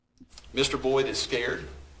Mr. Boyd is scared,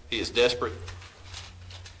 he is desperate,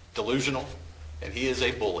 delusional, and he is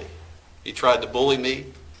a bully. He tried to bully me,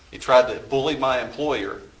 he tried to bully my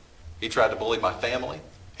employer, he tried to bully my family,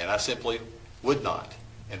 and I simply would not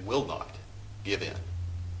and will not give in.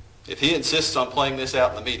 If he insists on playing this out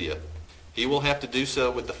in the media, he will have to do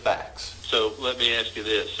so with the facts. So let me ask you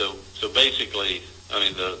this. So basically, I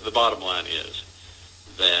mean, the bottom line is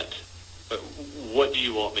that what do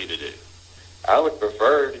you want me to do? I would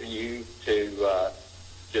prefer you to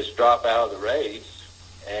just drop out of the race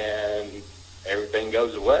and everything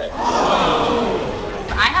goes away.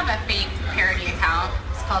 I have a fake parody account.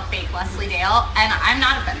 It's called Fake Leslie Dale, and I'm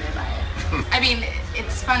not offended by it. I mean,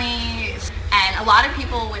 it's funny, and a lot of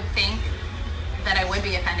people would think that I would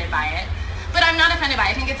be offended by it, but I'm not offended by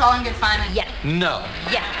it. I think it's all in good fun. Yeah. No.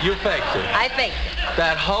 Yeah. You faked it. I faked it.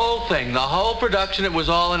 That whole thing, the whole production, it was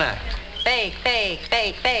all an act. Fake, fake,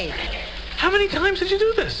 fake, fake. How many times did you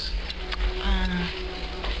do this?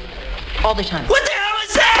 All the time. What the hell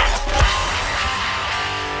is that?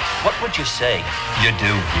 What would you say you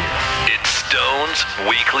do here? It's Stone's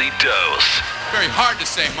Weekly Dose. Very hard to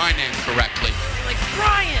say my name correctly. Like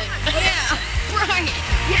Brian. Yeah, Brian.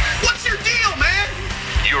 Yeah. What's your deal, man?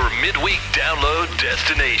 Your midweek download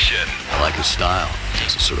destination. I like his style.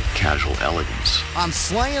 It's a sort of casual elegance. I'm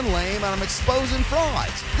slaying lame and I'm exposing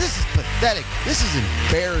frauds. This is pathetic. This is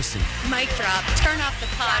embarrassing. Mic drop. Turn off the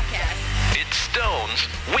podcast. It's Stone's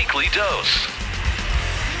Weekly Dose.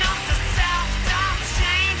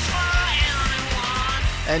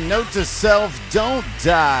 And note to self, don't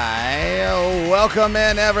die. Welcome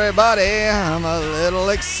in, everybody. I'm a little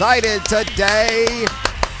excited today.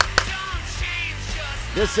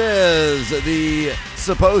 This is the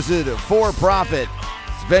supposed for-profit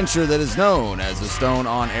venture that is known as the Stone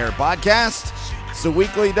On Air podcast. It's a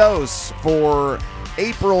weekly dose for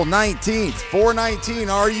April 19th. 419,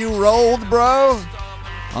 are you rolled, bro?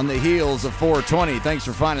 On the heels of 420. Thanks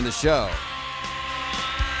for finding the show.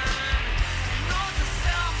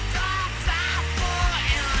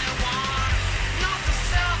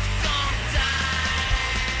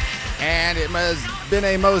 And it has been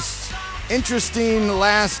a most interesting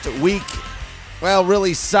last week. Well,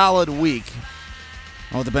 really solid week.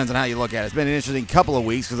 Well, it depends on how you look at it. It's been an interesting couple of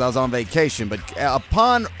weeks because I was on vacation. But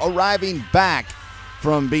upon arriving back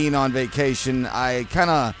from being on vacation, I kind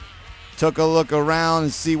of took a look around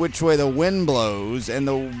and see which way the wind blows. And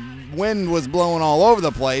the wind was blowing all over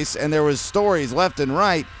the place. And there was stories left and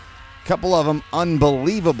right. A couple of them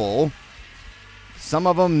unbelievable. Some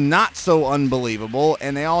of them not so unbelievable,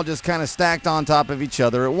 and they all just kind of stacked on top of each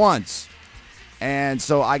other at once. And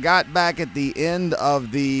so I got back at the end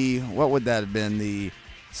of the, what would that have been, the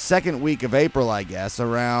second week of April, I guess,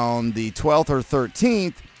 around the 12th or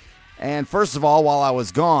 13th. And first of all, while I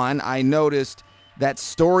was gone, I noticed that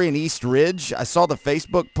story in East Ridge. I saw the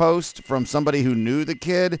Facebook post from somebody who knew the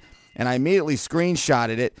kid, and I immediately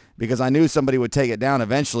screenshotted it because I knew somebody would take it down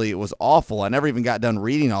eventually. It was awful. I never even got done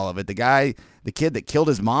reading all of it. The kid that killed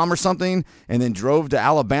his mom or something and then drove to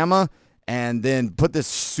Alabama and then put this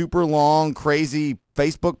super long, crazy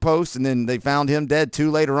Facebook post, and then they found him dead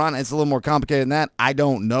too later on. It's a little more complicated than that. I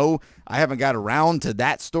don't know. I haven't got around to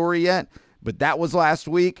that story yet, but that was last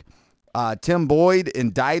week. Tim Boyd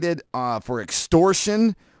indicted for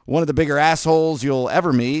extortion, one of the bigger assholes you'll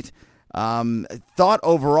ever meet. Thought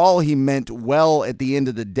overall he meant well at the end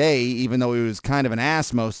of the day, even though he was kind of an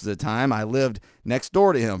ass most of the time. I lived next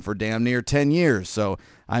door to him for damn near 10 years, so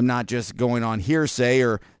I'm not just going on hearsay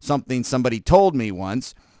or something somebody told me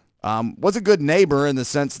once. Was a good neighbor in the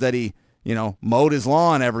sense that he, mowed his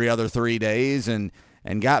lawn every other 3 days and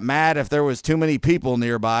got mad if there was too many people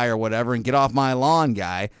nearby or whatever and get off my lawn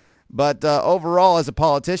guy. But overall, as a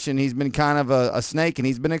politician, he's been kind of a snake, and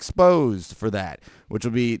he's been exposed for that, which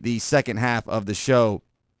will be the second half of the show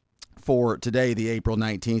for today, the April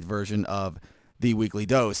 19th version of the Weekly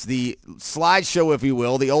Dose. The slideshow, if you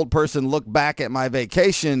will, the old person look back at my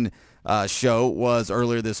vacation show was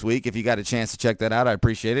earlier this week. If you got a chance to check that out, I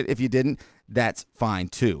appreciate it. If you didn't, that's fine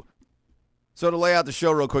too. So to lay out the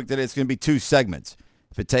show real quick today, it's going to be 2 segments.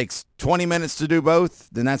 If it takes 20 minutes to do both,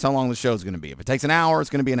 then that's how long the show is going to be. If it takes an hour, it's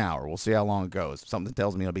going to be an hour. We'll see how long it goes. Something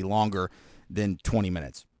tells me it'll be longer than 20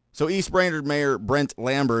 minutes. So East Brainerd Mayor Brent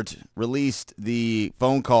Lambert released the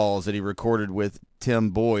phone calls that he recorded with Tim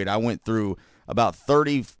Boyd. I went through about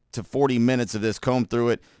 30 to 40 minutes of this, combed through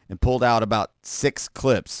it, and pulled out about 6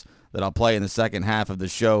 clips that I'll play in the second half of the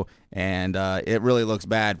show. And it really looks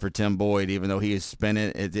bad for Tim Boyd, even though he is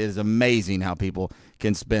spinning. It is amazing how people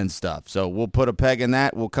can spin stuff. So we'll put a peg in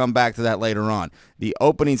that. We'll come back to that later on. The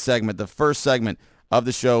opening segment, the first segment of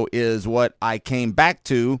the show, is what I came back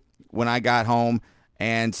to when I got home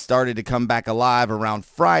and started to come back alive around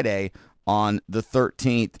Friday on the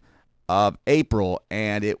 13th of April.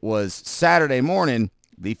 And it was Saturday morning,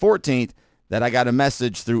 the 14th, that I got a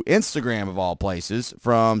message through Instagram, of all places,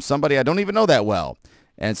 from somebody I don't even know that well,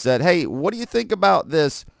 and said, hey, what do you think about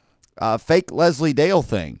this fake Leslie Dale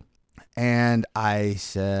thing? And I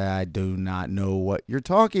said, I do not know what you're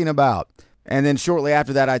talking about. And then shortly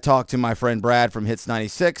after that, I talked to my friend Brad from Hits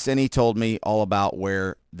 96, and he told me all about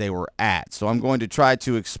where they were at. So I'm going to try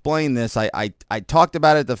to explain this. I talked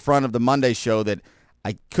about it at the front of the Monday show that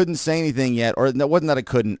I couldn't say anything yet, or it wasn't that I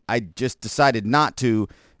couldn't. I just decided not to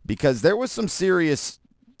because there was some serious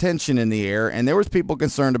tension in the air, and there was people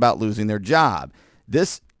concerned about losing their job.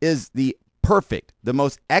 This is the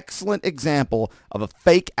most excellent example of a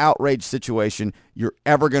fake outrage situation you're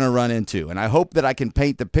ever going to run into. And I hope that I can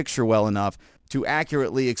paint the picture well enough to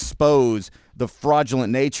accurately expose the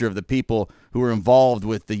fraudulent nature of the people who were involved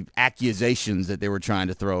with the accusations that they were trying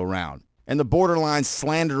to throw around, and the borderline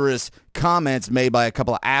slanderous comments made by a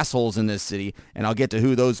couple of assholes in this city. And I'll get to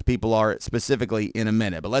who those people are specifically in a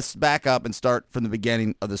minute. But let's back up and start from the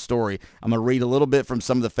beginning of the story. I'm going to read a little bit from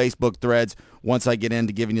some of the Facebook threads once I get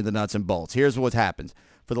into giving you the nuts and bolts. Here's what happens.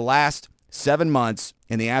 For the last 7 months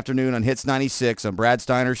in the afternoon on Hits 96 on Brad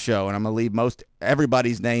Steiner's show, and I'm going to leave most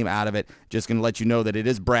everybody's name out of it, just going to let you know that it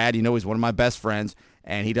is Brad. You know, he's one of my best friends,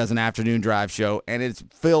 and he does an afternoon drive show, and it's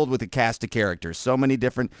filled with a cast of characters. So many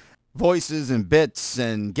different voices and bits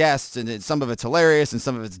and guests, and some of it's hilarious and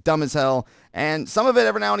some of it's dumb as hell, and some of it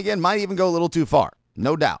every now and again might even go a little too far,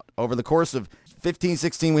 no doubt. Over the course of 15,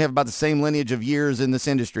 16, we have about the same lineage of years in this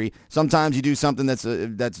industry. Sometimes you do something that's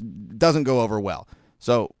doesn't go over well,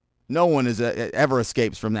 so no one ever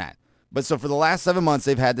escapes from that. But so for the last 7 months,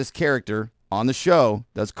 they've had this character on the show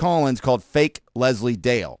that's call-ins called Fake Leslie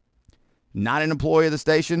Dale. Not an employee of the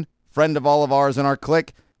station, friend of all of ours in our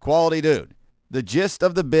clique, quality dude. The gist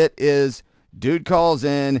of the bit is dude calls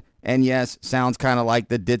in and, yes, sounds kind of like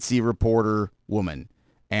the ditzy reporter woman.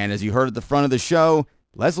 And as you heard at the front of the show,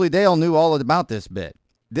 Leslie Dale knew all about this bit.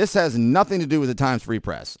 This has nothing to do with the Times Free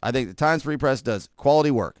Press. I think the Times Free Press does quality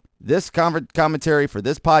work. This commentary for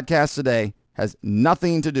this podcast today has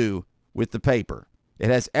nothing to do with the paper. It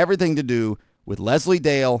has everything to do with Leslie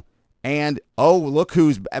Dale and, oh, look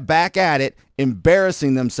who's back at it,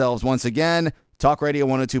 embarrassing themselves once again, Talk Radio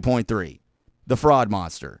 102.3. The fraud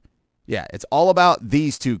monster. Yeah, it's all about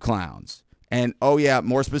these two clowns. And, oh yeah,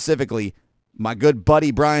 more specifically, my good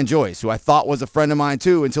buddy Brian Joyce, who I thought was a friend of mine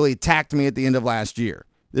too until he attacked me at the end of last year.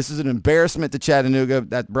 This is an embarrassment to Chattanooga,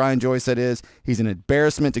 that Brian Joyce that is. He's an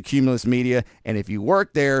embarrassment to Cumulus Media, and if you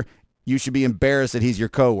work there, you should be embarrassed that he's your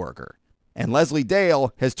coworker. And Leslie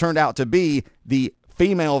Dale has turned out to be the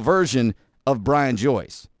female version of Brian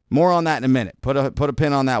Joyce. More on that in a minute. Put a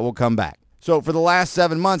pin on that. We'll come back. So for the last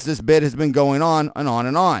 7 months, this bit has been going on and on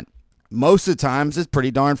and on. Most of the times, it's pretty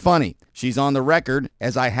darn funny. She's on the record,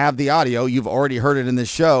 as I have the audio, you've already heard it in this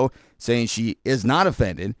show, saying she is not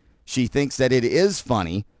offended. She thinks that it is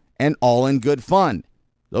funny and all in good fun.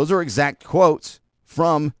 Those are exact quotes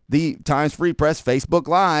from the Times Free Press Facebook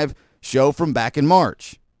Live show from back in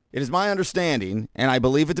March. It is my understanding, and I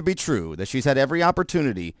believe it to be true, that she's had every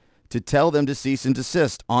opportunity to tell them to cease and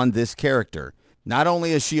desist on this character. Not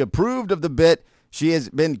only has she approved of the bit, she has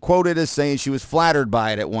been quoted as saying she was flattered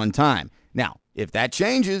by it at one time. Now, if that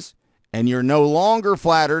changes and you're no longer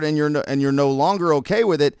flattered and you're no longer okay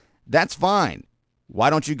with it, that's fine. Why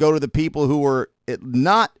don't you go to the people who were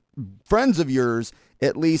not friends of yours,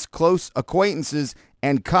 at least close acquaintances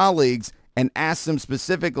and colleagues, and ask them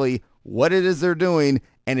specifically what it is they're doing,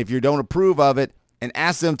 and if you don't approve of it, and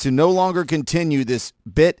ask them to no longer continue this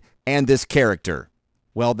bit and this character.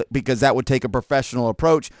 Well, because that would take a professional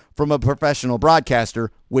approach from a professional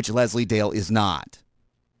broadcaster, which Leslie Dale is not.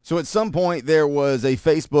 So at some point, there was a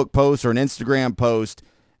Facebook post or an Instagram post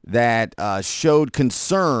that showed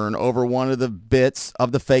concern over one of the bits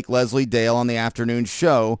of the fake Leslie Dale on the afternoon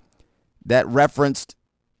show that referenced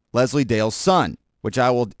Leslie Dale's son, which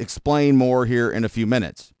I will explain more here in a few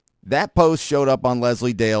minutes. That post showed up on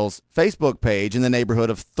Leslie Dale's Facebook page in the neighborhood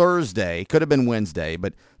of Thursday. Could have been Wednesday,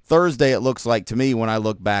 but Thursday it looks like to me when I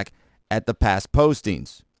look back at the past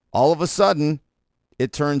postings. All of a sudden,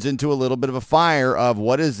 it turns into a little bit of a fire of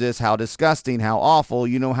what is this, how disgusting, how awful,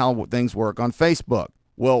 you know how things work on Facebook.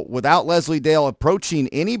 Well, without Leslie Dale approaching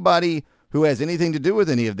anybody who has anything to do with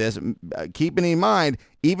any of this, keeping in mind,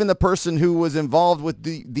 even the person who was involved with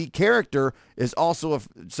the character is also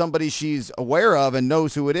somebody she's aware of and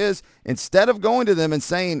knows who it is. Instead of going to them and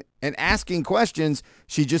saying and asking questions,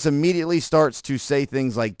 she just immediately starts to say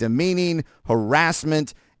things like demeaning,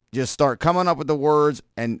 harassment, just start coming up with the words,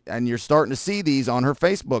 and you're starting to see these on her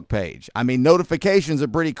Facebook page. I mean, notifications are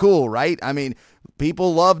pretty cool, right? I mean,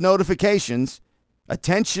 people love notifications.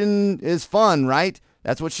 Attention is fun, right?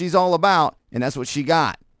 That's what she's all about, and that's what she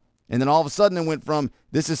got. And then all of a sudden it went from,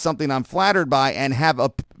 this is something I'm flattered by and have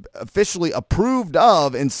officially approved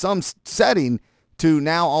of in some setting, to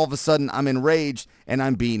now all of a sudden I'm enraged and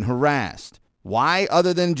I'm being harassed. Why,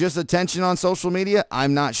 other than just attention on social media?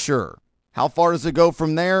 I'm not sure. How far does it go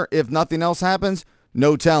from there if nothing else happens?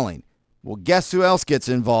 No telling. Well, guess who else gets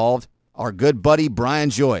involved? Our good buddy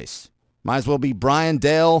Brian Joyce. Might as well be Brian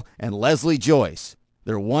Dale and Leslie Joyce.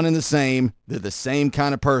 They're one and the same. They're the same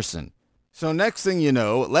kind of person. So next thing you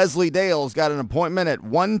know, Leslie Dale's got an appointment at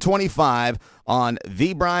 1:25 on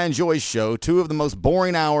The Brian Joyce Show, 2 of the most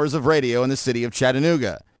boring hours of radio in the city of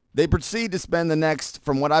Chattanooga. They proceed to spend the next,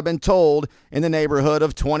 from what I've been told, in the neighborhood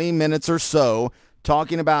of 20 minutes or so,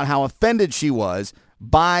 talking about how offended she was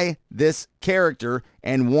by this character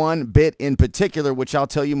and one bit in particular, which I'll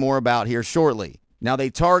tell you more about here shortly. Now, they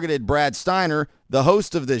targeted Brad Steiner, the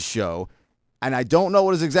host of this show, and I don't know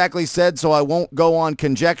what is exactly said, so I won't go on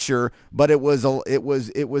conjecture, but it was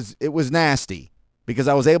nasty, because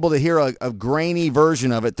I was able to hear a grainy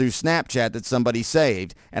version of it through Snapchat that somebody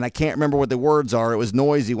saved, and I can't remember what the words are. It was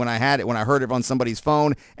noisy when I heard it on somebody's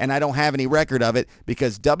phone, and I don't have any record of it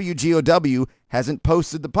because WGOW hasn't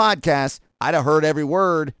posted the podcast. I'd have heard every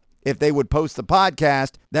word if they would post the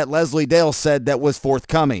podcast that Leslie Dale said that was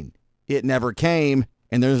forthcoming. It never came,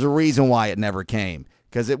 and there's a reason why it never came,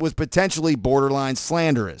 because it was potentially borderline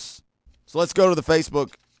slanderous. So let's go to the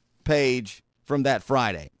Facebook page from that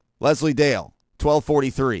Friday. Leslie Dale,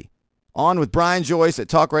 12:43. On with Brian Joyce at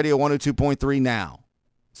Talk Radio 102.3 now.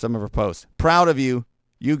 Some of her posts. Proud of you.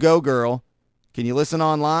 You go, girl. Can you listen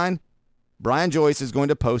online? Brian Joyce is going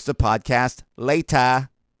to post a podcast later.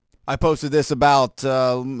 I posted this about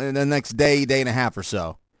in the next day and a half or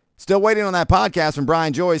so. Still waiting on that podcast from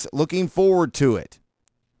Brian Joyce. Looking forward to it.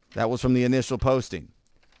 That was from the initial posting.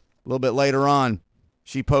 A little bit later on,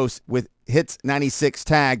 she posts with Hits 96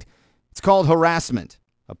 tagged. It's called harassment.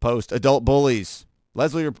 A post, adult bullies.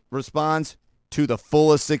 Leslie responds, to the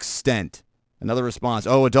fullest extent. Another response,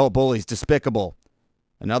 oh, adult bullies, despicable.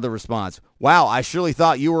 Another response, wow, I surely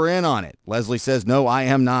thought you were in on it. Leslie says, no, I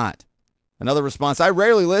am not. Another response, I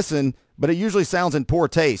rarely listen, but it usually sounds in poor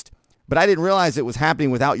taste. But I didn't realize it was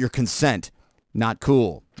happening without your consent. Not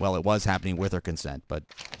cool. Well, it was happening with her consent, but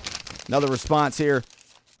another response here.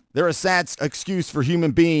 They're a sad excuse for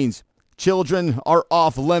human beings. Children are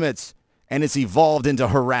off limits, and it's evolved into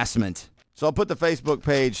harassment. So I'll put the Facebook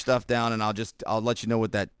page stuff down, and I'll let you know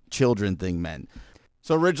what that children thing meant.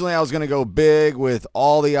 So originally I was going to go big with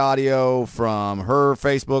all the audio from her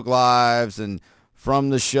Facebook Lives and from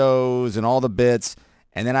the shows and all the bits,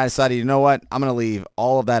 and then I decided, you know what, I'm going to leave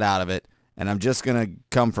all of that out of it, and I'm just going to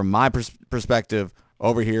come from my perspective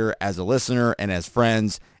over here as a listener and as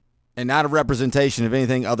friends, and not a representation of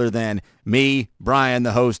anything other than me, Brian,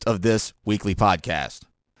 the host of this weekly podcast.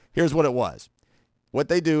 Here's what it was. What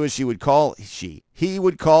they do is he would call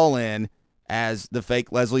in as the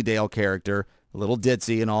fake Leslie Dale character, a little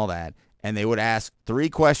ditzy and all that, and they would ask 3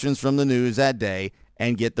 questions from the news that day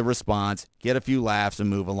and get the response, get a few laughs, and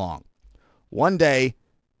move along. One day,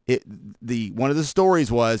 one of the stories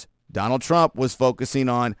was Donald Trump was focusing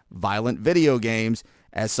on violent video games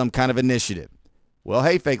as some kind of initiative. Well,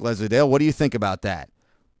 hey, fake Leslie Dale, what do you think about that?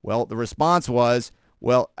 Well, the response was,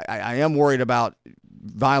 well, I am worried about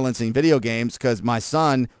violence in video games because my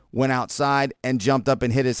son went outside and jumped up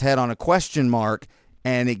and hit his head on a question mark,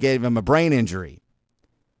 and it gave him a brain injury.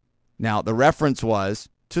 Now, the reference was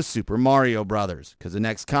to Super Mario Brothers, because the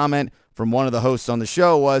next comment from one of the hosts on the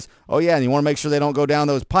show was, oh, yeah, and you want to make sure they don't go down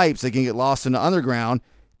those pipes. They can get lost in the underground.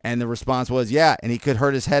 And the response was, yeah, and he could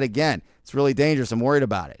hurt his head again. It's really dangerous. I'm worried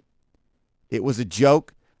about it. It was a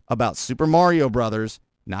joke about Super Mario Brothers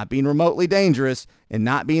not being remotely dangerous and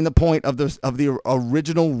not being the point of the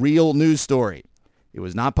original real news story. It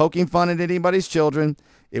was not poking fun at anybody's children.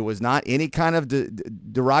 It was not any kind of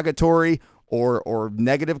derogatory or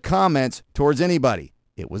negative comments towards anybody.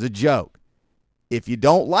 It was a joke. If you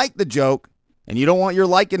don't like the joke and you don't want your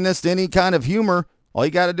likeness to any kind of humor, all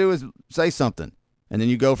you got to do is say something, and then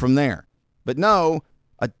you go from there. But no,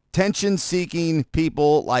 attention-seeking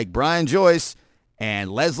people like Brian Joyce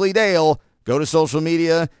and Leslie Dale go to social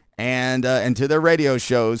media and to their radio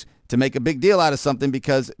shows to make a big deal out of something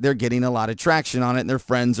because they're getting a lot of traction on it and their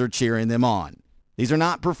friends are cheering them on. These are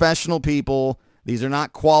not professional people. These are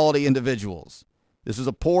not quality individuals. This was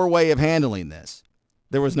a poor way of handling this.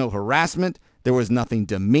 There was no harassment. There was nothing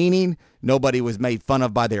demeaning. Nobody was made fun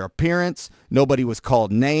of by their appearance. Nobody was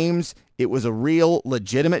called names. It was a real,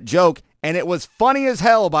 legitimate joke, and it was funny as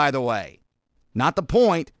hell, by the way. Not the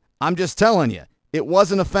point. I'm just telling you, it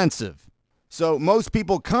wasn't offensive. So most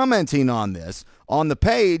people commenting on this on the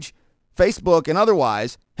page, Facebook and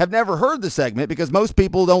otherwise, have never heard the segment because most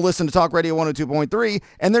people don't listen to Talk Radio 102.3,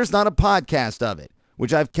 and there's not a podcast of it,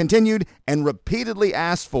 which I've continued and repeatedly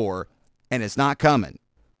asked for, and it's not coming.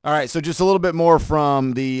 All right, so just a little bit more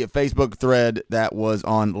from the Facebook thread that was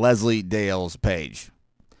on Leslie Dale's page.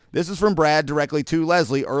 This is from Brad directly to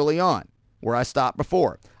Leslie early on, where I stopped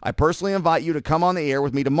before. I personally invite you to come on the air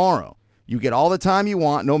with me tomorrow. You get all the time you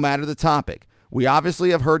want, no matter the topic. We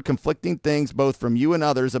obviously have heard conflicting things both from you and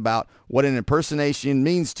others about what an impersonation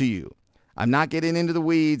means to you. I'm not getting into the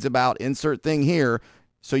weeds about insert thing here,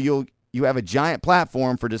 so you have a giant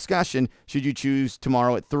platform for discussion should you choose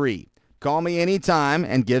tomorrow at 3. Call me anytime,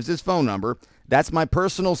 and gives his phone number. That's my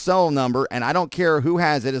personal cell number, and I don't care who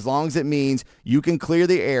has it as long as it means you can clear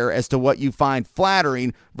the air as to what you find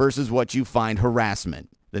flattering versus what you find harassment.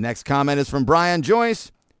 The next comment is from Brian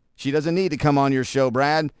Joyce. She doesn't need to come on your show,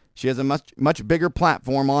 Brad. She has a much bigger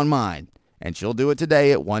platform on mine, and she'll do it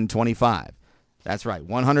today at 125. That's right,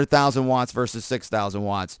 100,000 watts versus 6,000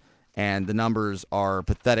 watts, and the numbers are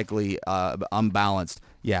pathetically unbalanced.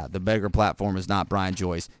 Yeah, the bigger platform is not Brian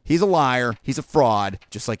Joyce. He's a liar. He's a fraud,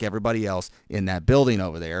 just like everybody else in that building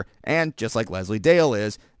over there. And just like Leslie Dale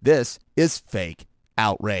is, this is fake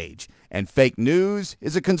outrage. And fake news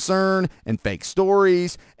is a concern, and fake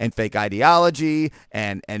stories, and fake ideology,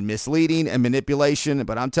 and misleading and manipulation.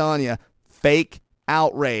 But I'm telling you, fake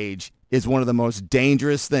outrage is one of the most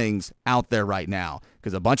dangerous things out there right now.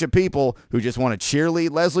 Because a bunch of people who just want to cheerlead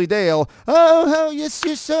Leslie Dale, oh, yes,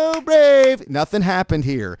 you're so brave. Nothing happened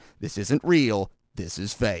here. This isn't real. This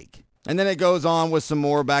is fake. And then it goes on with some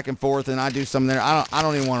more back and forth, and I do some there. I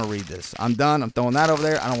don't even want to read this. I'm done. I'm throwing that over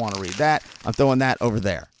there. I don't want to read that. I'm throwing that over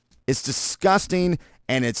there. It's disgusting,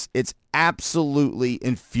 and it's absolutely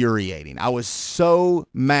infuriating. I was so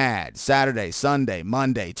mad Saturday, Sunday,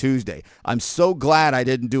 Monday, Tuesday. I'm so glad I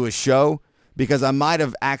didn't do a show because I might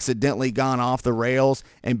have accidentally gone off the rails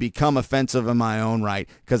and become offensive in my own right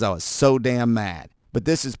because I was so damn mad. But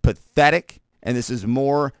this is pathetic, and this is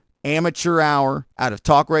more amateur hour out of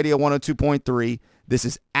Talk Radio 102.3. This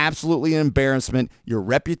is absolutely an embarrassment. Your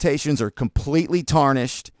reputations are completely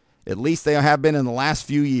tarnished. At least they have been in the last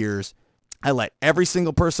few years. I let every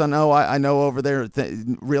single person I know over there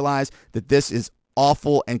realize that this is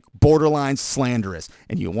awful and borderline slanderous.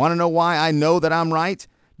 And you want to know why I know that I'm right?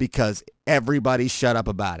 Because everybody shut up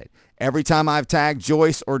about it. Every time I've tagged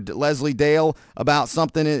Joyce or Leslie Dale about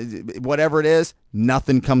something, whatever it is,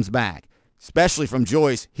 nothing comes back. Especially from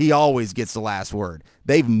Joyce, he always gets the last word.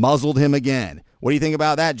 They've muzzled him again. What do you think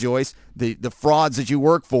about that, Joyce? The frauds that you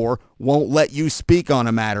work for won't let you speak on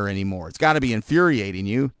a matter anymore. It's got to be infuriating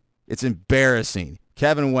you. It's embarrassing.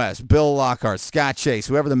 Kevin West, Bill Lockhart, Scott Chase,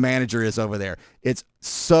 whoever the manager is over there. It's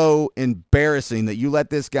so embarrassing that you let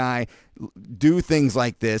this guy do things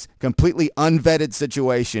like this, completely unvetted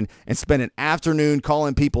situation, and spend an afternoon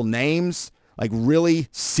calling people names, like really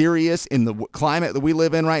serious in the climate that we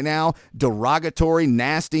live in right now, derogatory,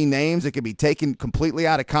 nasty names that could be taken completely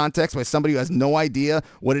out of context by somebody who has no idea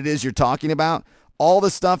what it is you're talking about. All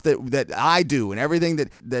the stuff that I do and everything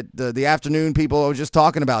that the afternoon people I was just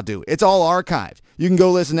talking about do, it's all archived. You can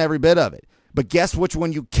go listen to every bit of it. But guess which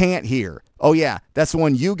one you can't hear? Oh, yeah, that's the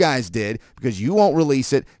one you guys did because you won't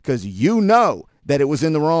release it because you know that it was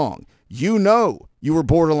in the wrong. You know you were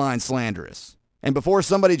borderline slanderous. And before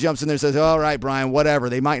somebody jumps in there and says, all right, Brian, whatever,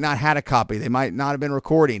 they might not had a copy. They might not have been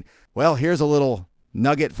recording. Well, here's a little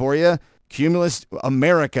nugget for you. Cumulus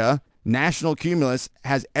America, National Cumulus,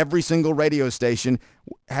 has every single radio station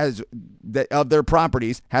of their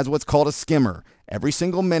properties has what's called a skimmer. Every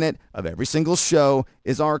single minute of every single show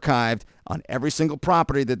is archived on every single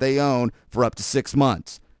property that they own for up to 6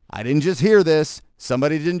 months. I didn't just hear this.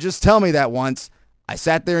 Somebody didn't just tell me that once. I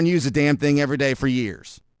sat there and used the damn thing every day for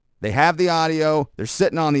years. They have the audio. They're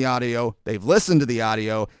sitting on the audio. They've listened to the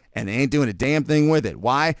audio, and they ain't doing a damn thing with it.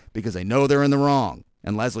 Why? Because they know they're in the wrong.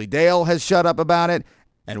 And Leslie Dale has shut up about it.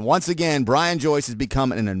 And once again, Brian Joyce has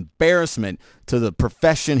become an embarrassment to the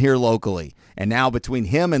profession here locally. And now between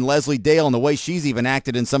him and Leslie Dale and the way she's even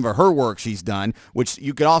acted in some of her work she's done, which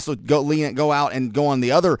you could also go out and go on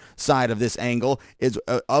the other side of this angle, is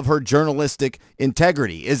of her journalistic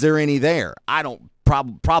integrity. Is there any there? I don't,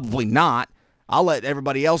 probably not. I'll let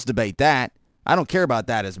everybody else debate that. I don't care about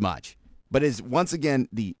that as much. But once again,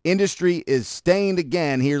 the industry is stained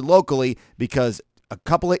again here locally because a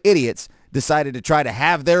couple of idiots decided to try to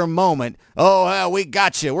have their moment. Oh, hell, we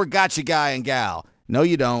got you. We got you, guy and gal. No,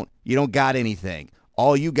 you don't. You don't got anything.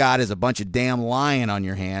 All you got is a bunch of damn lying on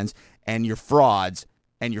your hands, and you're frauds,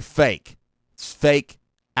 and you're fake. It's fake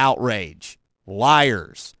outrage.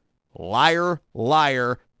 Liars. Liar,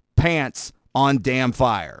 liar, pants on damn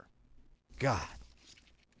fire. God.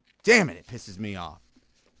 Damn it, it pisses me off.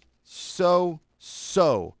 So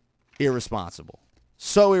irresponsible.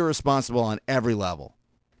 So irresponsible on every level.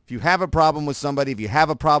 If you have a problem with somebody, if you have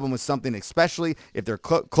a problem with something, especially if they're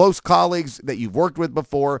close colleagues that you've worked with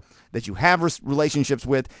before, that you have relationships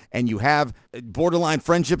with, and you have borderline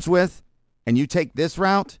friendships with, and you take this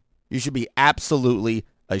route, you should be absolutely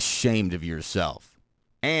ashamed of yourself.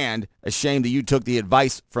 And ashamed that you took the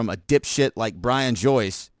advice from a dipshit like Brian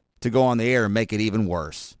Joyce to go on the air and make it even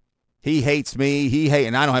worse. He hates me,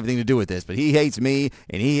 and I don't have anything to do with this, but he hates me,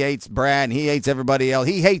 and he hates Brad, and he hates everybody else.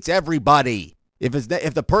 He hates everybody. If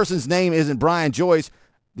the person's name isn't Brian Joyce,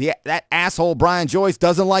 that asshole Brian Joyce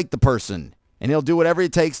doesn't like the person, and he'll do whatever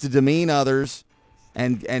it takes to demean others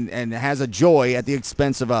and has a joy at the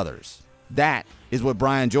expense of others. That is what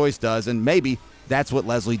Brian Joyce does, and maybe that's what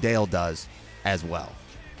Leslie Dale does as well.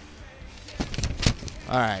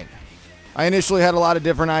 All right. I initially had a lot of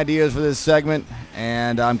different ideas for this segment,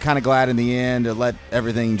 and I'm kind of glad in the end to let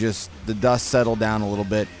everything the dust settle down a little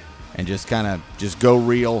bit and just go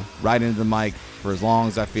real right into the mic for as long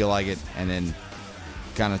as I feel like it, and then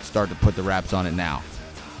kind of start to put the wraps on it now.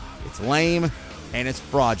 It's lame and it's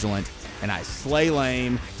fraudulent, and I slay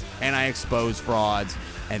lame and I expose frauds,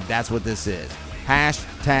 and that's what this is.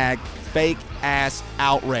 Hashtag fake ass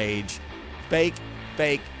outrage. Fake,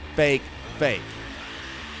 fake, fake, fake.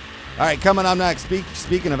 All right, coming up next,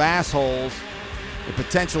 speaking of assholes, and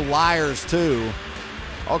potential liars too,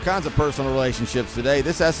 all kinds of personal relationships today.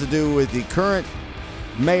 This has to do with the current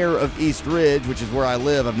mayor of East Ridge, which is where I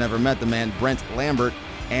live. I've never met the man, Brent Lambert,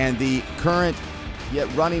 and the current, yet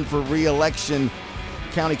running for re-election,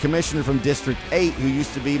 county commissioner from District 8, who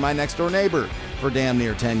used to be my next-door neighbor for damn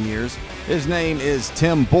near 10 years. His name is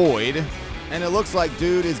Tim Boyd, and it looks like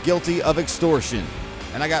dude is guilty of extortion.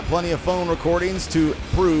 And I got plenty of phone recordings to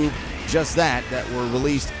prove just that were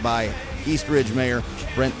released by East Ridge Mayor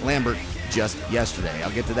Brent Lambert just yesterday.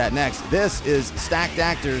 I'll get to that next. This is Stacked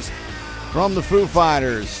Actors from the Foo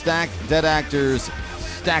Fighters. Stacked dead actors,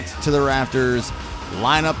 stacked to the rafters.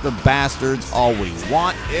 Line up the bastards. All we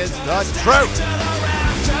want is the truth.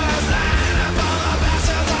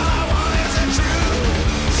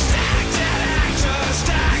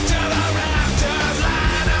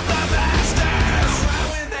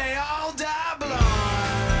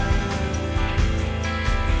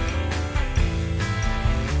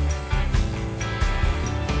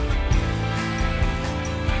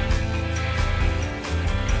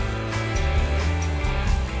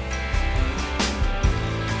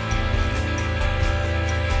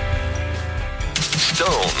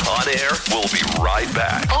 Stone on Air. We'll be right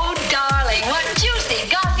back. Oh, darling, what juicy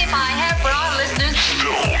gossip I have for our listeners.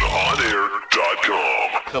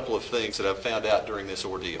 StoneOnAir.com. A couple of things that I've found out during this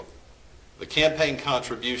ordeal. The campaign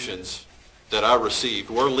contributions that I received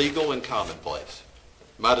were legal and commonplace.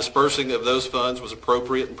 My dispersing of those funds was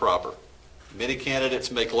appropriate and proper. Many candidates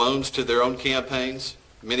make loans to their own campaigns.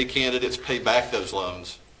 Many candidates pay back those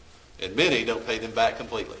loans, and many don't pay them back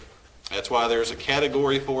completely. That's why there's a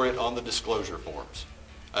category for it on the disclosure forms.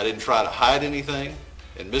 I didn't try to hide anything,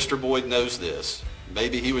 and Mr. Boyd knows this.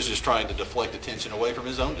 Maybe he was just trying to deflect attention away from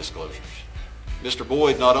his own disclosures. Mr.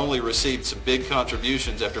 Boyd not only received some big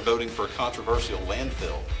contributions after voting for a controversial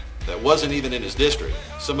landfill that wasn't even in his district,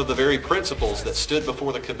 some of the very principals that stood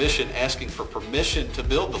before the commission asking for permission to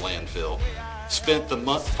build the landfill spent the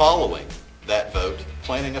month following that vote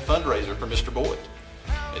planning a fundraiser for Mr. Boyd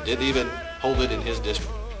and didn't even hold it in his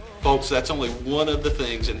district. Folks, that's only one of the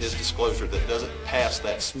things in his disclosure that doesn't pass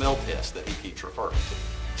that smell test that he keeps referring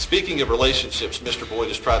to. Speaking of relationships, Mr. Boyd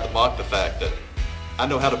has tried to mock the fact that I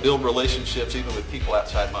know how to build relationships even with people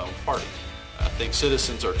outside my own party. I think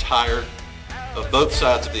citizens are tired of both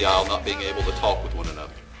sides of the aisle not being able to talk with one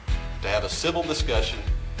another. To have a civil discussion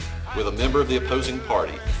with a member of the opposing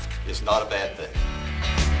party is not a bad thing.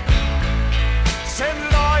 Send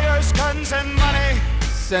lawyers, guns, and money.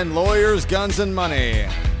 Send lawyers, guns, and money.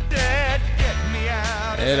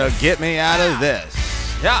 It'll get me out of this.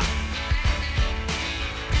 Yeah.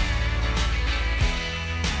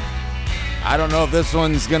 I don't know if this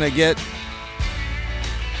one's going to get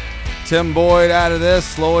Tim Boyd out of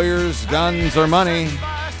this. Lawyers, guns, or money.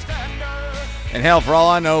 And hell, for all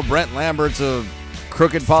I know, Brent Lambert's a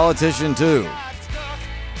crooked politician too.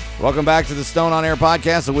 Welcome back to the Stone on Air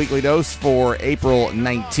podcast, a weekly dose for April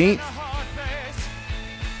 19th.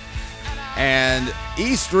 And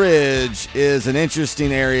East Ridge is an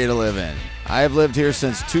interesting area to live in. I have lived here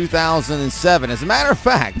since 2007. As a matter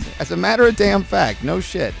of damn fact, no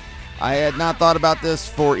shit. I had not thought about this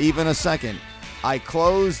for even a second. I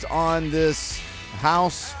closed on this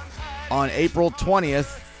house on April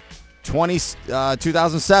 20th,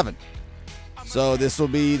 2007. So this will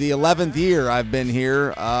be the 11th year I've been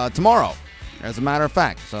here tomorrow, as a matter of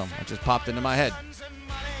fact. So it just popped into my head.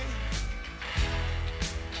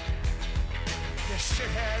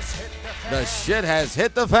 The shit has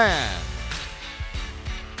hit the fan.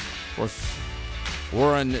 Of course,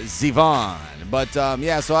 Warren Zevon. But,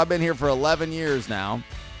 so I've been here for 11 years now.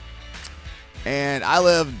 And I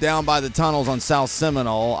live down by the tunnels on South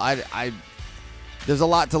Seminole. There's a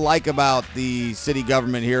lot to like about the city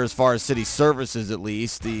government here as far as city services, at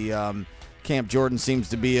least. The Camp Jordan seems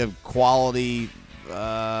to be a quality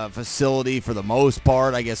facility for the most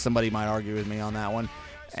part. I guess somebody might argue with me on that one.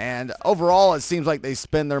 And overall, it seems like they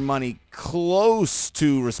spend their money close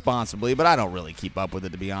to responsibly, but I don't really keep up with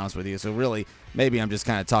it, to be honest with you. So really, maybe I'm just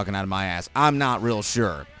kind of talking out of my ass. I'm not real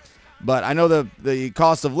sure. But I know the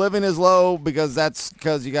cost of living is low because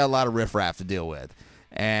you got a lot of riffraff to deal with.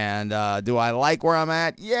 And do I like where I'm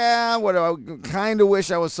at? Yeah, I kind of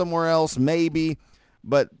wish I was somewhere else, maybe.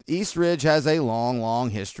 But East Ridge has a long,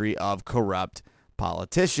 long history of corrupt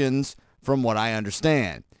politicians, from what I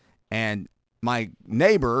understand. And my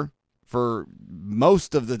neighbor, for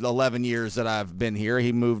most of the 11 years that I've been here,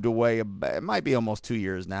 he moved away, it might be almost 2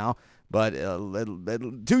 years now, but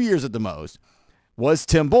 2 years at the most, was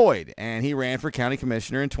Tim Boyd. And he ran for county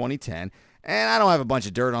commissioner in 2010. And I don't have a bunch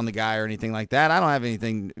of dirt on the guy or anything like that. I don't have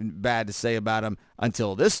anything bad to say about him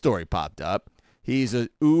until this story popped up. He's an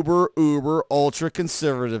uber,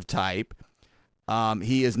 ultra-conservative type.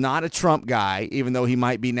 He is not a Trump guy, even though he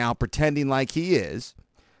might be now pretending like he is.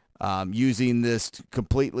 Using this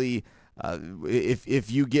completely,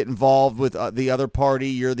 if you get involved with the other party,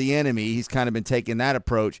 you're the enemy. He's kind of been taking that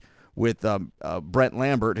approach with Brent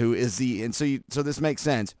Lambert, who is so this makes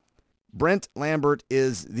sense. Brent Lambert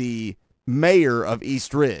is the mayor of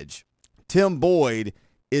East Ridge. Tim Boyd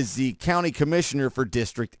is the county commissioner for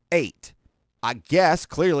District 8. I guess,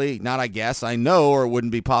 clearly, not I guess, I know, or it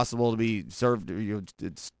wouldn't be possible to be served,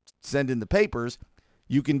 send in the papers.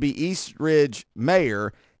 You can be East Ridge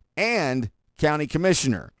mayor and county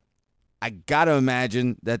commissioner. I got to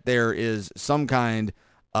imagine that there is some kind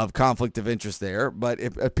of conflict of interest there, but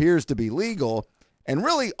it appears to be legal. And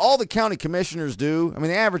really, all the county commissioners do,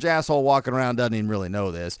 the average asshole walking around doesn't even really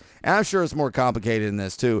know this, and I'm sure it's more complicated than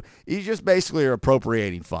this too. You just basically are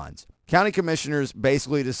appropriating funds. County commissioners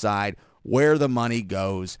basically decide where the money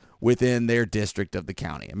goes within their district of the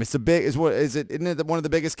county. Isn't it one of the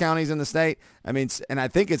biggest counties in the state? And I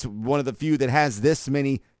think it's one of the few that has this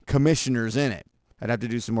many commissioners in it. I'd have to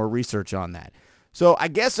do some more research on that. So I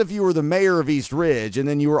guess if you were the mayor of East Ridge and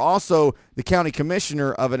then you were also the county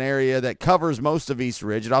commissioner of an area that covers most of East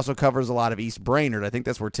Ridge, it also covers a lot of East Brainerd. I think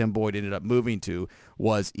that's where Tim Boyd ended up moving to,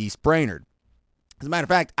 was East Brainerd. As a matter of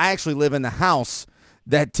fact, I actually live in the house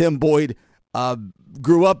that Tim Boyd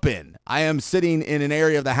grew up in. I am sitting in an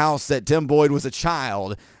area of the house that Tim Boyd was a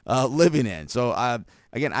child living in. So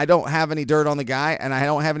again, I don't have any dirt on the guy, and I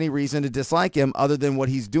don't have any reason to dislike him other than what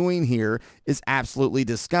he's doing here is absolutely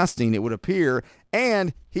disgusting, it would appear,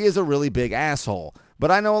 and he is a really big asshole.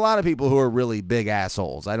 But I know a lot of people who are really big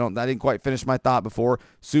assholes. I didn't quite finish my thought before.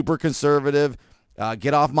 Super conservative,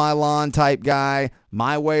 get off my lawn type guy,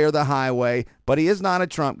 my way or the highway. But he is not a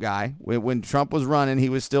Trump guy. When Trump was running, he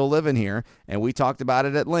was still living here, and we talked about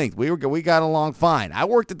it at length. We got along fine. I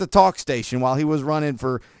worked at the talk station while he was running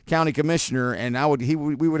for county commissioner, and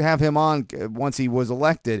we would have him on once he was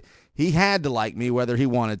elected. He had to like me whether he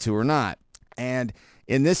wanted to or not. And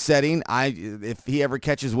in this setting, if he ever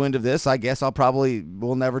catches wind of this, I guess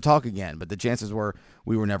we'll never talk again. But the chances were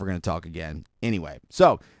we were never going to talk again anyway.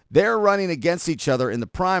 So they're running against each other in the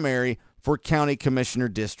primary for County Commissioner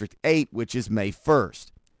District 8, which is May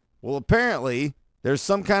 1st. Well, apparently, there's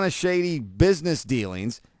some kind of shady business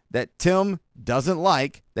dealings that Tim doesn't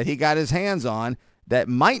like, that he got his hands on, that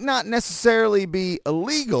might not necessarily be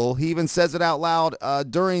illegal. He even says it out loud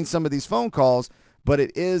during some of these phone calls, but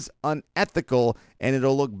it is unethical, and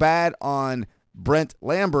it'll look bad on Brent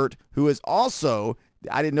Lambert, who is also,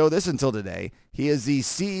 I didn't know this until today, he is the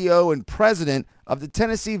CEO and president of the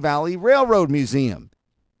Tennessee Valley Railroad Museum.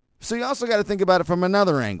 So you also got to think about it from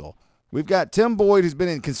another angle. We've got Tim Boyd, who's been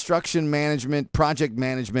in construction management, project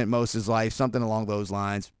management most of his life, something along those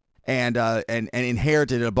lines, and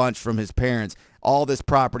inherited a bunch from his parents. All this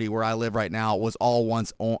property where I live right now was all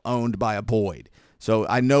once owned by a Boyd. So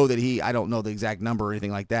I know that I don't know the exact number or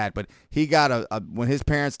anything like that, but he got when his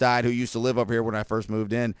parents died, who used to live up here when I first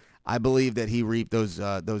moved in, I believe that he reaped those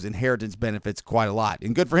inheritance benefits quite a lot.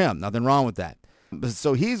 And good for him. Nothing wrong with that.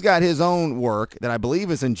 So he's got his own work that I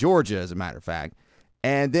believe is in Georgia, as a matter of fact.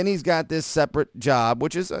 And then he's got this separate job,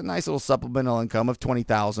 which is a nice little supplemental income of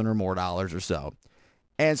 $20,000 or more or so.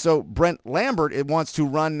 And so Brent Lambert wants to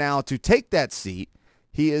run now to take that seat.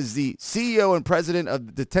 He is the CEO and president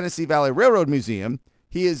of the Tennessee Valley Railroad Museum.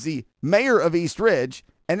 He is the mayor of East Ridge.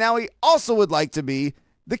 And now he also would like to be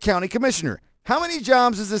the county commissioner. How many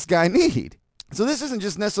jobs does this guy need? So this isn't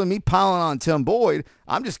just necessarily me piling on Tim Boyd.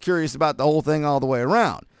 I'm just curious about the whole thing all the way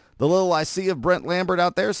around. The little I see of Brent Lambert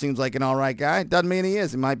out there seems like an all right guy. Doesn't mean he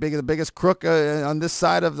is. He might be the biggest crook on this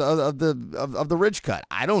side of the ridge cut.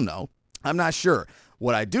 I don't know. I'm not sure.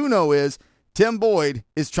 What I do know is Tim Boyd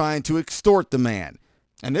is trying to extort the man.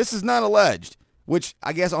 And this is not alleged, which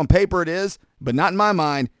I guess on paper it is, but not in my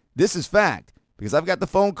mind. This is fact, because I've got the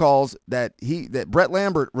phone calls that Brett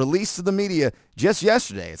Lambert released to the media just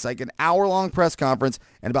yesterday. It's like an hour-long press conference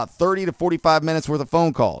and about 30 to 45 minutes worth of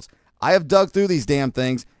phone calls. I have dug through these damn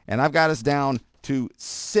things, and I've got us down to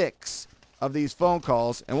 6 of these phone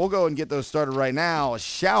calls, and we'll go and get those started right now,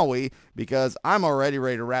 shall we? Because I'm already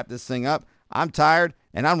ready to wrap this thing up. I'm tired,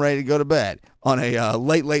 and I'm ready to go to bed on a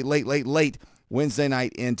late Wednesday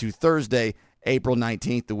night into Thursday, April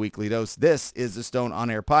 19th, the Weekly Dose. This is the Stone On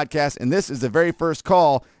Air podcast, and this is the very first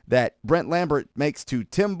call that Brent Lambert makes to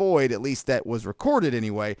Tim Boyd, at least that was recorded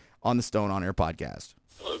anyway, on the Stone On Air podcast.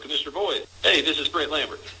 Hello, Commissioner Boyd. Hey, this is Brent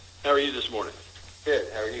Lambert. How are you this morning?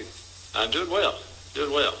 Good. How are you? I'm doing well.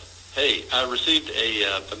 Hey, I received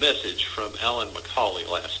a message from Alan McCauley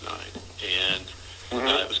last night, and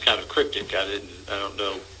it was kind of cryptic. I don't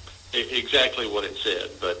know exactly what it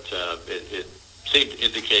said, but it seemed to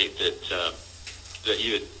indicate that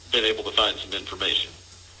you had been able to find some information.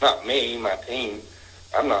 Not me, my team.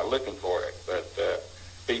 I'm not looking for it, but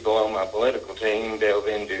people on my political team delve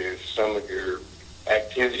into some of your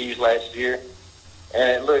activities last year, and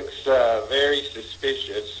it looks very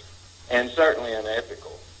suspicious and certainly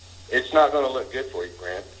unethical. It's not going to look good for you,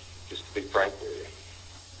 Brent, just to be frank with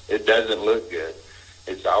you. It doesn't look good.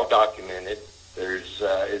 It's all documented. There's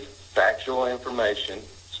it's factual information.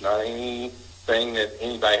 It's not anything that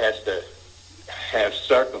anybody has to have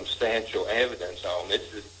circumstantial evidence on.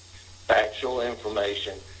 This is factual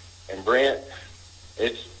information. And Brent,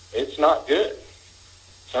 it's not good.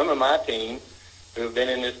 Some of my team who have been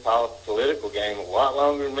in this political game a lot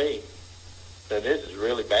longer than me said this is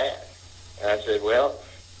really bad. And I said, well,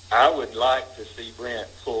 I would like to see Brent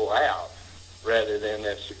pull out rather than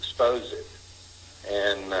us expose it.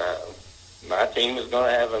 And my team is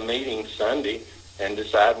going to have a meeting Sunday and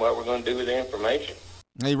decide what we're going to do with the information.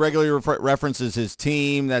 He regularly references his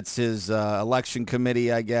team. That's his election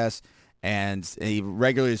committee, I guess. And he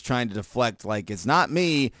regularly is trying to deflect, like, it's not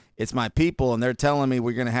me, it's my people, and they're telling me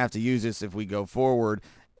we're going to have to use this if we go forward.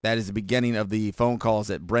 That is the beginning of the phone calls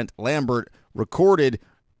that Brent Lambert recorded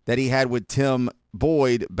that he had with Tim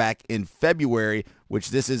Boyd back in February, which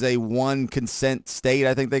this is a one consent state,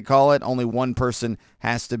 I think they call it. Only one person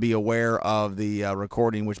has to be aware of the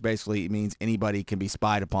recording, which basically means anybody can be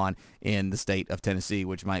spied upon in the state of Tennessee,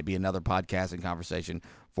 which might be another podcast and conversation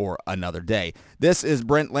for another day. This is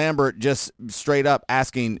Brent Lambert just straight up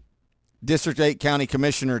asking District 8 County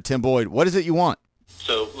Commissioner Tim Boyd, what is it you want?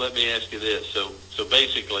 So let me ask you this. So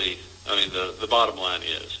basically, I mean, the bottom line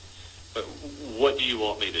is, what do you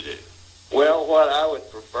want me to do? Well, what I would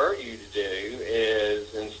prefer you to do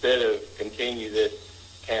is, instead of continue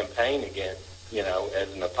this campaign against,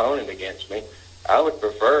 as an opponent against me, I would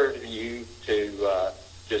prefer you to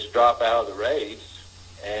just drop out of the race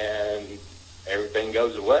and everything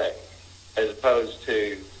goes away, as opposed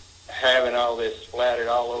to having all this splattered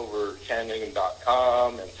all over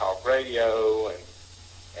Chattanooga.com and talk radio and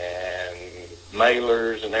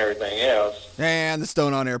mailers and everything else. And the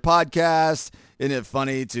Stone On Air podcast. Isn't it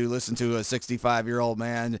funny to listen to a 65-year-old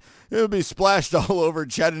man? It would be splashed all over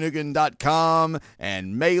Chattanooga.com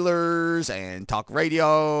and mailers and talk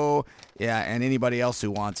radio. Yeah, and anybody else who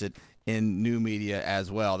wants it in new media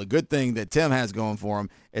as well. The good thing that Tim has going for him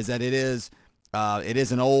is that it is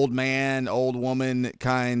an old man, old woman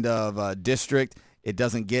kind of district. It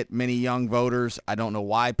doesn't get many young voters. I don't know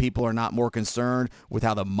why people are not more concerned with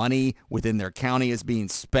how the money within their county is being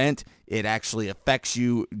spent. It actually affects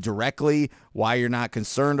you directly. Why you're not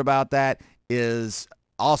concerned about that is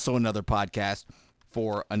also another podcast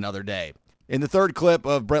for another day. In the third clip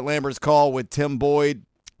of Brent Lambert's call with Tim Boyd,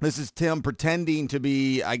 this is Tim pretending to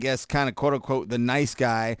be, I guess, kind of quote-unquote the nice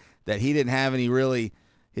guy, that he didn't have any really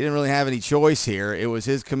he didn't really have any choice here. It was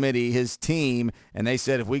his committee, his team, and they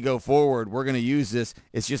said if we go forward, we're going to use this.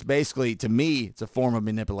 It's just basically, to me, it's a form of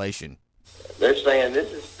manipulation. They're saying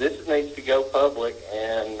this needs to go public,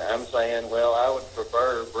 and I'm saying, well, I would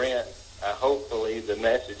prefer Brent. Hopefully the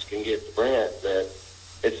message can get to Brent that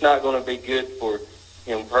it's not going to be good for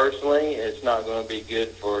him personally. It's not going to be good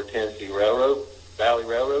for Tennessee Valley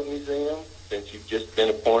Railroad Museum, since you've just been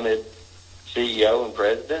appointed CEO and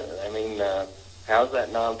president. I mean, how's that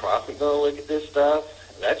nonprofit going to look at this stuff?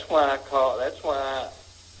 That's why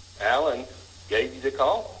Alan gave you the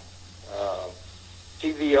call.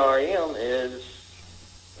 TVRM is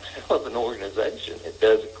a hell of an organization. It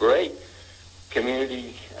does great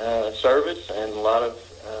community service, and a lot of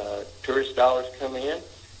tourist dollars come in.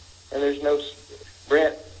 And there's no,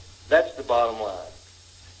 Brent, that's the bottom line.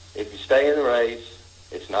 If you stay in the race,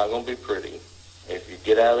 it's not going to be pretty. If you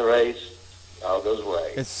get out of the race, all goes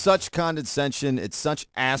away. It's such condescension. It's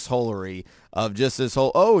such assholery of just this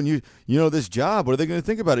whole, oh, and you know this job, what are they going to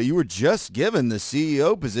think about it? You were just given the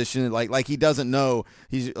CEO position, like he doesn't know.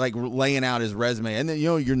 He's like laying out his resume. And then,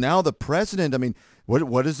 you're now the president. I mean,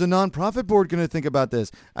 what is the nonprofit board going to think about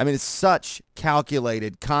this? I mean, it's such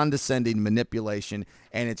calculated, condescending manipulation,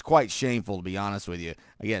 and it's quite shameful, to be honest with you.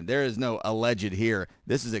 Again, there is no alleged here.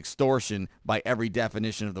 This is extortion by every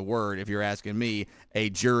definition of the word, if you're asking me, a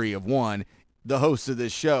jury of one. The host of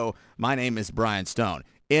this show, my name is Brian Stone.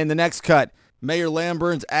 In the next cut, Mayor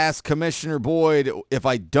Lamberns asked Commissioner Boyd, if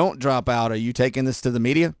I don't drop out, are you taking this to the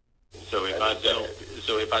media? So if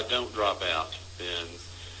I don't drop out, then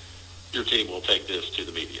your team will take this to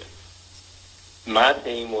the media. My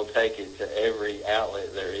team will take it to every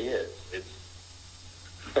outlet there is.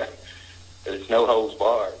 There's no holds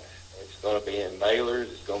barred. It's going to be in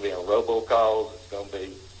mailers. It's going to be on robocalls. It's going to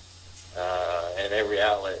be in every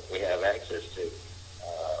outlet we have access to.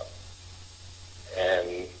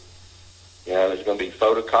 And, there's going to be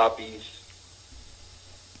photocopies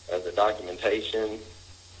of the documentation.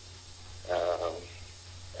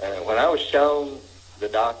 And when I was shown the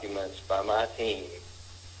documents by my team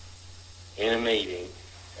in a meeting,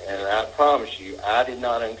 and I promise you, I did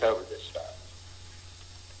not uncover this stuff.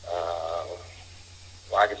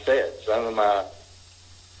 Like I said, some of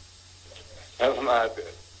my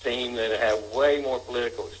team that have way more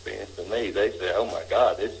political experience than me, they say, "Oh my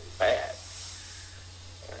God, this is bad."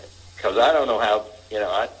 Because I don't know how.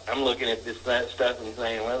 I'm looking at this stuff and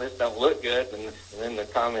saying, "Well, this don't look good," and then the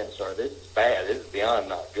comments are, "This is bad. This is beyond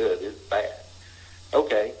not good. This is bad."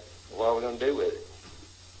 Okay, what are we going to do with it?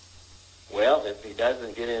 Well, if he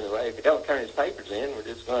doesn't get in the race, if he don't turn his papers in, we're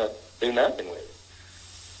just going to do nothing with it.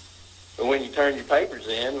 But when you turn your papers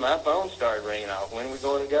in, my phone started ringing off. When are we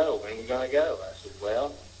going to go? When are we going to go? I said,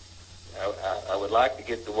 well, I would like to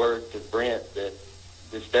get the word to Brent that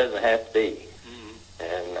this doesn't have to be.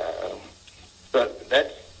 And but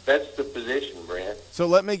that's the position, Brent. So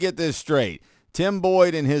let me get this straight. Tim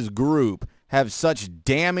Boyd and his group have such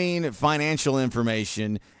damning financial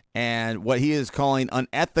information and what he is calling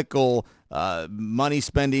unethical money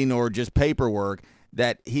spending or just paperwork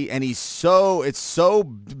that it's so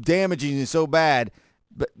damaging and so bad,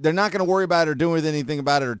 but they're not going to worry about it or do anything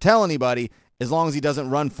about it or tell anybody as long as he doesn't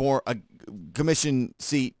run for a commission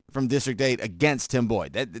seat from District 8 against Tim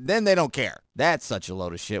Boyd. Then they don't care. That's such a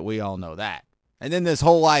load of shit. We all know that. And then this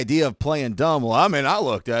whole idea of playing dumb. Well, I mean, I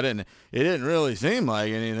looked at it, and it didn't really seem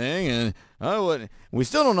like anything, and we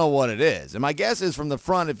still don't know what it is. And my guess is from the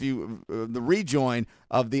front, if the rejoin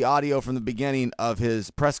of the audio from the beginning of his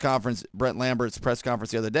press conference, Brent Lambert's press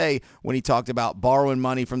conference the other day, when he talked about borrowing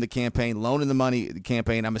money from the campaign, loaning the money to the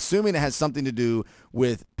campaign, I'm assuming it has something to do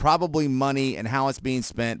with probably money and how it's being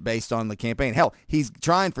spent based on the campaign. Hell, he's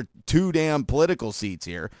trying for 2 damn political seats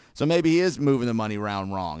here, so maybe he is moving the money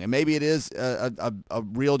around wrong, and maybe it is a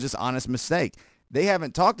real, just honest mistake. They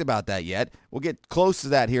haven't talked about that yet. We'll get close to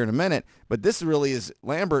that here in a minute, but this really is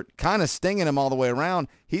Lambert kind of stinging him all the way around.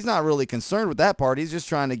 He's not really concerned with that part. He's just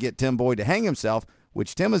trying to get Tim Boyd to hang himself,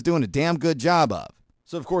 which Tim is doing a damn good job of.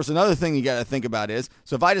 So, of course, another thing you got to think about is,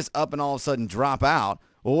 so if I just up and all of a sudden drop out,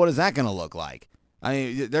 well, what is that going to look like? I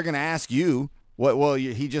mean, they're going to ask you,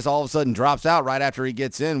 he just all of a sudden drops out right after he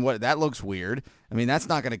gets in. That looks weird. I mean, that's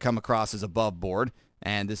not going to come across as above board,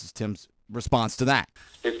 and this is Tim's response to that.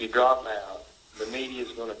 If you drop out, the media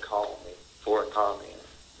is going to call me for a comment,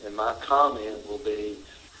 and my comment will be,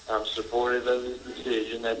 I'm supportive of his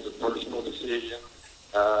decision. That's a personal decision.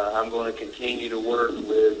 I'm going to continue to work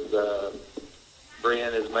with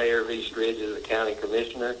Brent as mayor of East Ridge as a county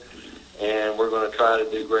commissioner, and we're going to try to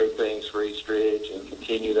do great things for East Ridge and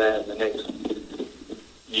continue that in the next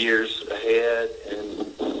years ahead, and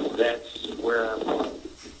that's where I'm going to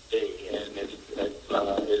be. And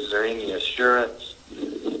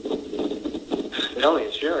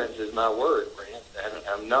is my word, Brent, and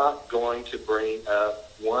I'm not going to bring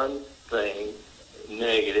up one thing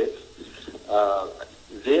negative.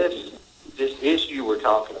 This issue we're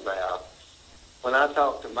talking about, when I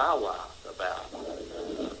talk to my wife about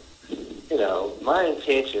it, my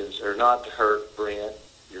intentions are not to hurt Brent,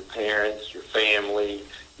 your parents, your family,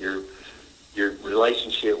 your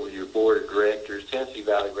relationship with your board of directors. Tennessee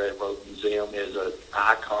Valley Railroad Museum is an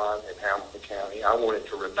icon in Hamilton County. I want it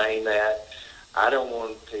to remain that. I don't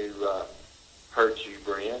want to hurt you,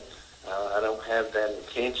 Brent. I don't have that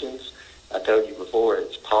intentions. I told you before,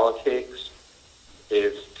 it's politics.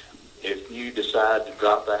 If you decide to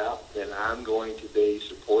drop out, then I'm going to be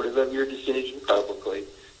supportive of your decision publicly,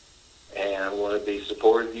 and I'm going to be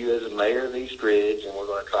supportive of you as a mayor of East Ridge, and we're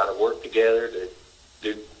going to try to work together to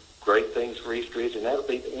do great things for East Ridge, and that'll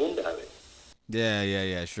be the end of it.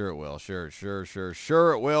 Yeah. Sure it will. Sure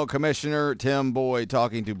it will. Commissioner Tim Boyd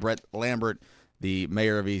talking to Brett Lambert, the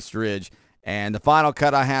mayor of East Ridge. And the final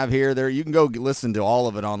cut I have here, you can go listen to all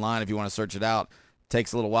of it online if you want to search it out.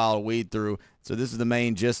 Takes a little while to weed through. So this is the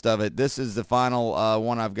main gist of it. This is the final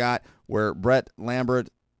one I've got where Brett Lambert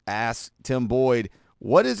asks Tim Boyd,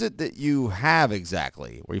 what is it that you have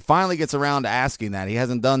exactly? Where he finally gets around to asking that. He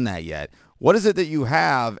hasn't done that yet. What is it that you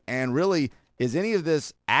have, and really, is any of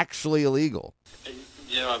this actually illegal?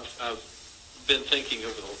 I've been thinking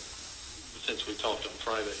since we talked on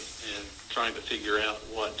Friday and trying to figure out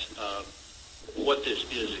what this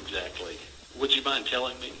is exactly. Would you mind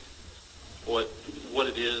telling me what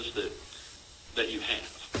it is that you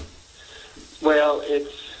have? Well,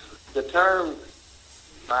 it's the term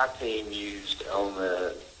my team used on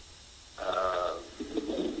the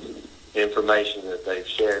information that they've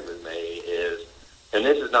shared with me is, and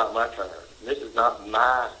this is not my term, this is not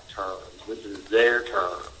my terms, this is their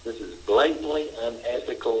term. This is blatantly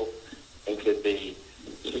unethical and could be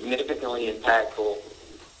significantly impactful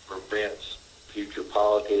for Brent's future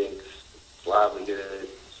politics, livelihood, his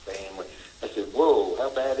family. I said, whoa, how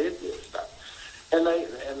bad is this stuff? And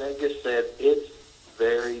they just said, it's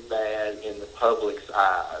very bad in the public's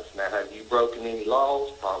eyes. Now, have you broken any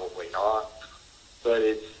laws? Probably not. But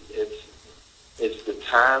it's the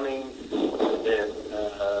timing, and then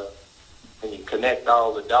when you connect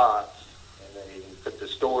all the dots and then you put the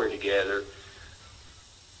story together,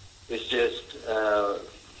 it's just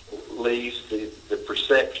leaves the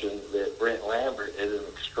perception that Brent Lambert is an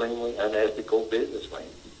extremely unethical businessman.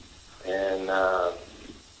 And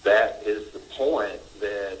that is the point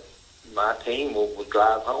that my team will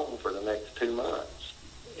drive home for the next 2 months.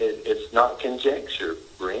 It's not conjecture,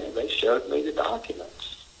 Brent. They showed me the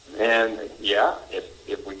documents. And, yeah,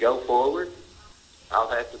 if we go forward, I'll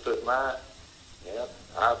have to put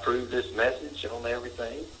I approve this message on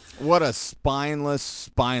everything. What a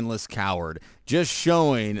spineless coward. Just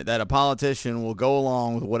showing that a politician will go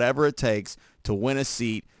along with whatever it takes to win a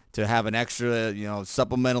seat, to have an extra,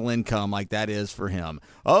 supplemental income like that is for him.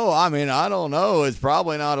 Oh, I don't know. It's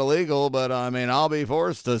probably not illegal, but, I'll be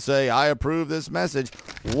forced to say I approve this message.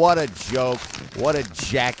 What a joke. What a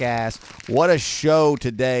jackass. What a show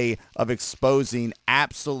today of exposing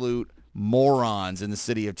absolute morons in the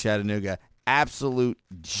city of Chattanooga. Absolute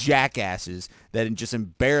jackasses that just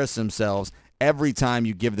embarrass themselves every time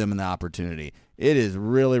you give them an opportunity. It is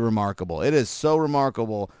really remarkable. It is so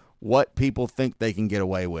remarkable what people think they can get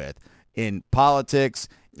away with in politics,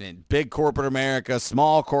 in big corporate America,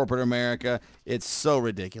 small corporate America. It's so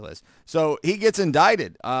ridiculous. So he gets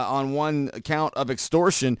indicted on one count of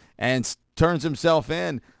extortion and turns himself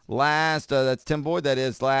in that's Tim Boyd, that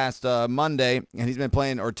is, last Monday, and he's been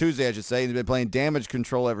playing, or Tuesday, I should say, he's been playing damage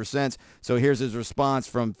control ever since. So here's his response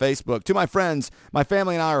from Facebook. To my friends, my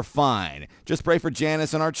family and I are fine. Just pray for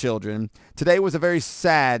Janice and our children. Today was a very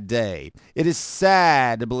sad day. It is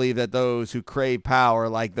sad to believe that those who crave power,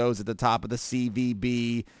 like those at the top of the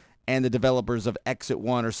CVB and the developers of Exit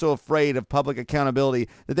One, are so afraid of public accountability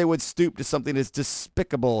that they would stoop to something as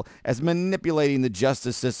despicable as manipulating the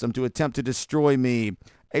justice system to attempt to destroy me,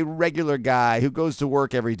 a regular guy who goes to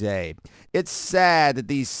work every day. It's sad that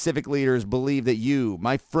these civic leaders believe that you,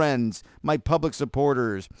 my friends, my public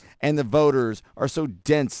supporters, and the voters are so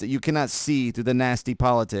dense that you cannot see through the nasty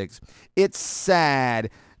politics. It's sad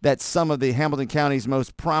that some of the Hamilton County's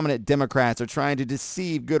most prominent Democrats are trying to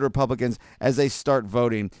deceive good Republicans as they start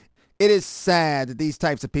voting. It is sad that these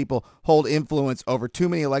types of people hold influence over too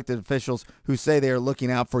many elected officials who say they are looking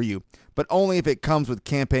out for you, but only if it comes with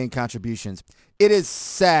campaign contributions. It is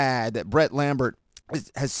sad that Brett Lambert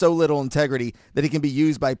has so little integrity that he can be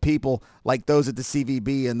used by people like those at the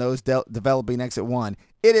CVB and those developing Exit One.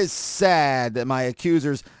 It is sad that my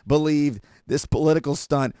accusers believe this political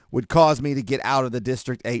stunt would cause me to get out of the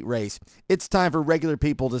District 8 race. It's time for regular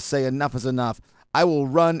people to say enough is enough. I will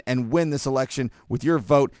run and win this election with your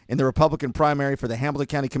vote in the Republican primary for the Hamilton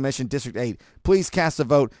County Commission District 8. Please cast a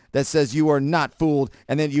vote that says you are not fooled,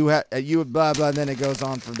 and then you blah, blah, and then it goes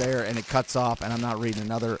on from there, and it cuts off, and I'm not reading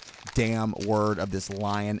another damn word of this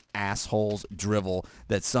lying asshole's drivel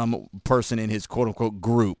that some person in his quote-unquote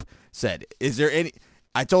group said. Is there any...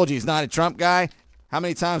 I told you he's not a Trump guy. How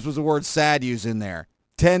many times was the word sad used in there?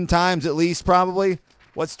 10 times at least, probably?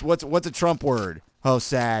 What's a Trump word? Oh,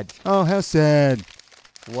 sad. Oh, how sad.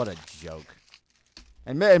 What a joke.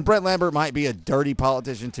 And Brett Lambert might be a dirty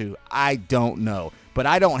politician, too. I don't know. But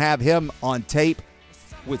I don't have him on tape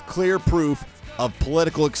with clear proof of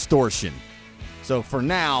political extortion. So for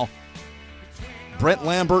now, Brett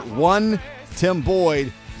Lambert 1, Tim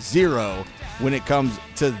Boyd 0 when it comes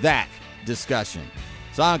to that discussion.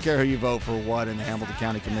 So I don't care who you vote for what in the Hamilton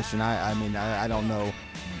County Commission. I don't know.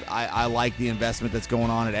 I like the investment that's going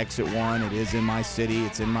on at Exit 1. It is in my city.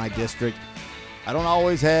 It's in my district. I don't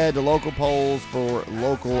always head to local polls for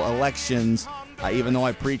local elections, even though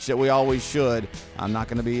I preach that we always should. I'm not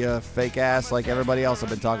going to be a fake ass like everybody else I've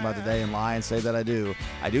been talking about today and lie and say that I do.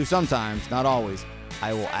 I do sometimes, not always.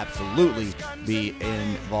 I will absolutely be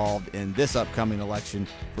involved in this upcoming election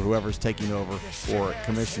for whoever's taking over for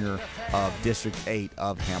Commissioner of District 8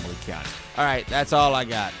 of Hamilton County. All right, that's all I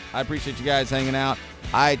got. I appreciate you guys hanging out.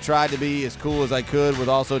 I tried to be as cool as I could with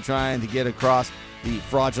also trying to get across the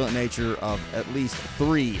fraudulent nature of at least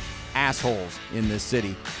 3 assholes in this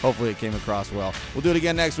city. Hopefully it came across well. We'll do it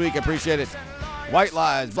again next week. I appreciate it. White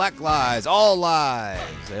lies, black lies, all lies.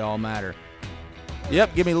 They all matter.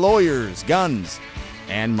 Yep, give me lawyers, guns,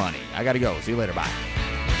 and money. I got to go. See you later. Bye.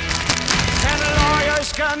 And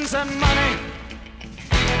lawyers, guns, and money.